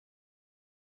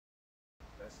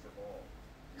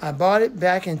I bought it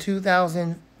back in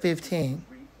 2015.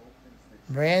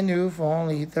 Brand new for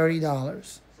only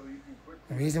 $30.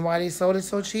 The reason why they sold it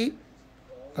so cheap?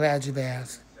 Glad you've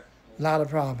asked. A lot of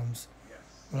problems.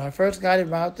 When I first got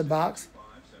it out the box,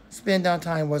 spin down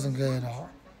time wasn't good at all.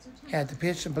 Had to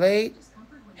pitch the blade,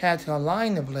 had to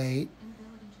align the blade,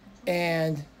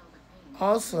 and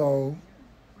also,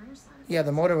 yeah,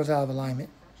 the motor was out of alignment,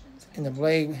 and the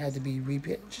blade had to be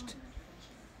repitched.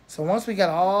 So once we got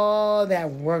all that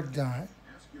work done,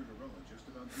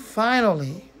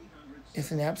 finally,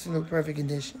 it's in absolute perfect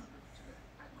condition,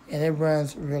 and it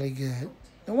runs really good.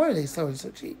 No wonder they sold it so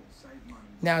cheap.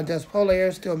 Now, does Polar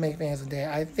Air still make fans today?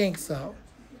 I think so.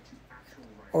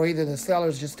 Or either the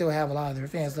sellers just still have a lot of their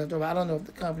fans left over. I don't know if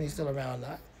the company's still around or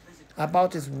not. I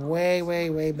bought this way, way,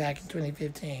 way back in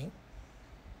 2015.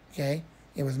 Okay?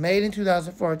 It was made in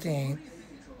 2014,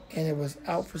 and it was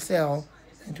out for sale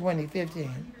in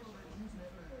 2015.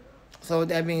 So with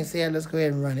that being said, let's go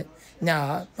ahead and run it. Now,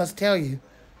 I must tell you,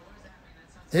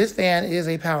 this fan is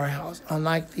a powerhouse.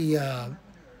 Unlike the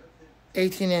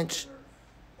 18-inch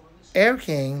Air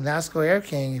King, Lasco Air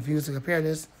King, if you was to compare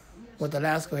this with the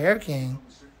Lasco Air King,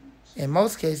 in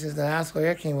most cases, the Lasco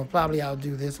Air King will probably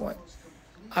outdo this one.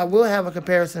 I will have a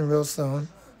comparison real soon.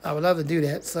 I would love to do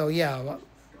that. So, yeah, I'll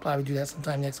probably do that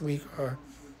sometime next week or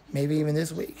maybe even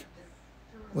this week.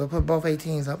 We'll put both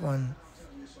 18s up on,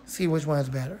 see which one is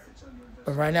better.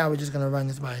 But right now, we're just going to run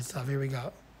this by itself. Here we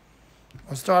go.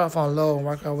 We'll start off on low and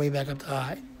work our way back up to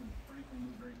high.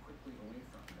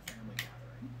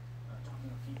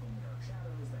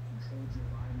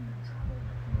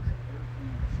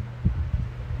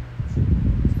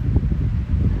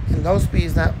 And low speed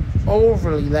is not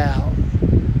overly loud.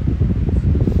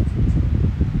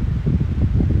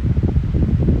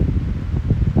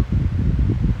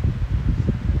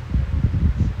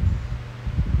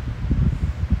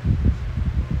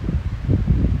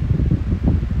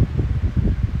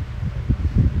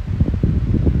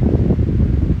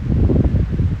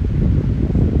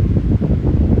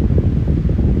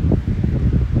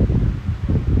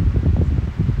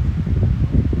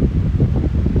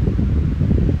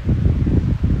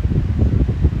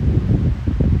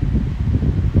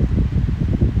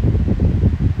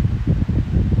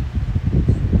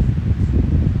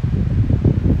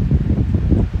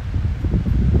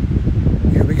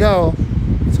 Go.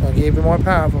 It's going to get even more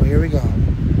powerful. Here we go.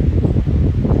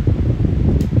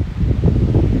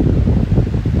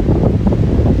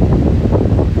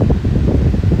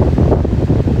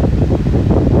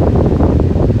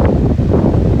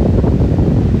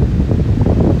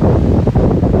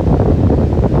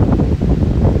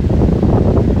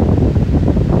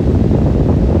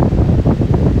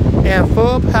 And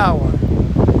full power.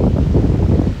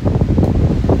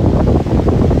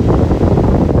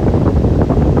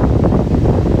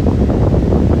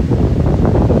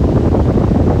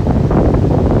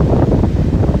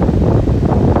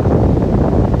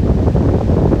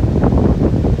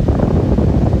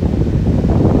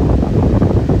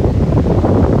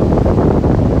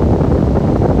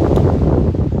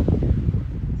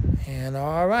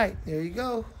 Alright, there you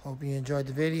go. Hope you enjoyed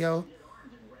the video.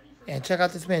 And check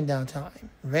out the spin down time.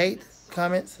 Rate,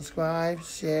 comment, subscribe,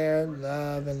 share,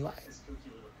 love, and like.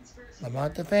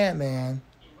 Lamont the Fan Man.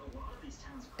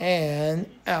 And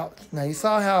out. Now you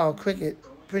saw how quick it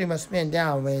pretty much spin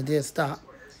down when it did stop.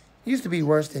 It used to be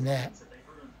worse than that.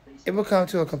 It will come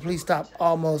to a complete stop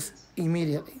almost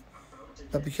immediately.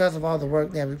 But because of all the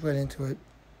work that we put into it,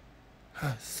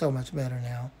 it's so much better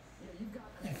now.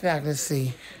 In fact, let's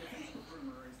see.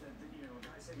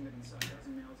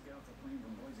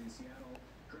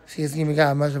 See, it's even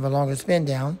got much of a longer spin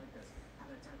down.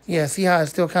 Yeah, see how it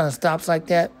still kind of stops like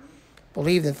that?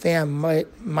 Believe the fan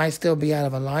might still be out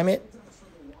of alignment.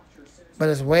 But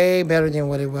it's way better than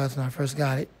what it was when I first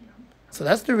got it. So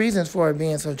that's the reasons for it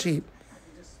being so cheap.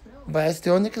 But it's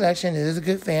still in the collection. It is a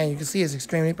good fan. You can see it's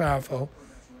extremely powerful.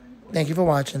 Thank you for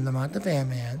watching Lamont the Fan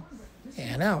Man.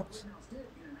 And out.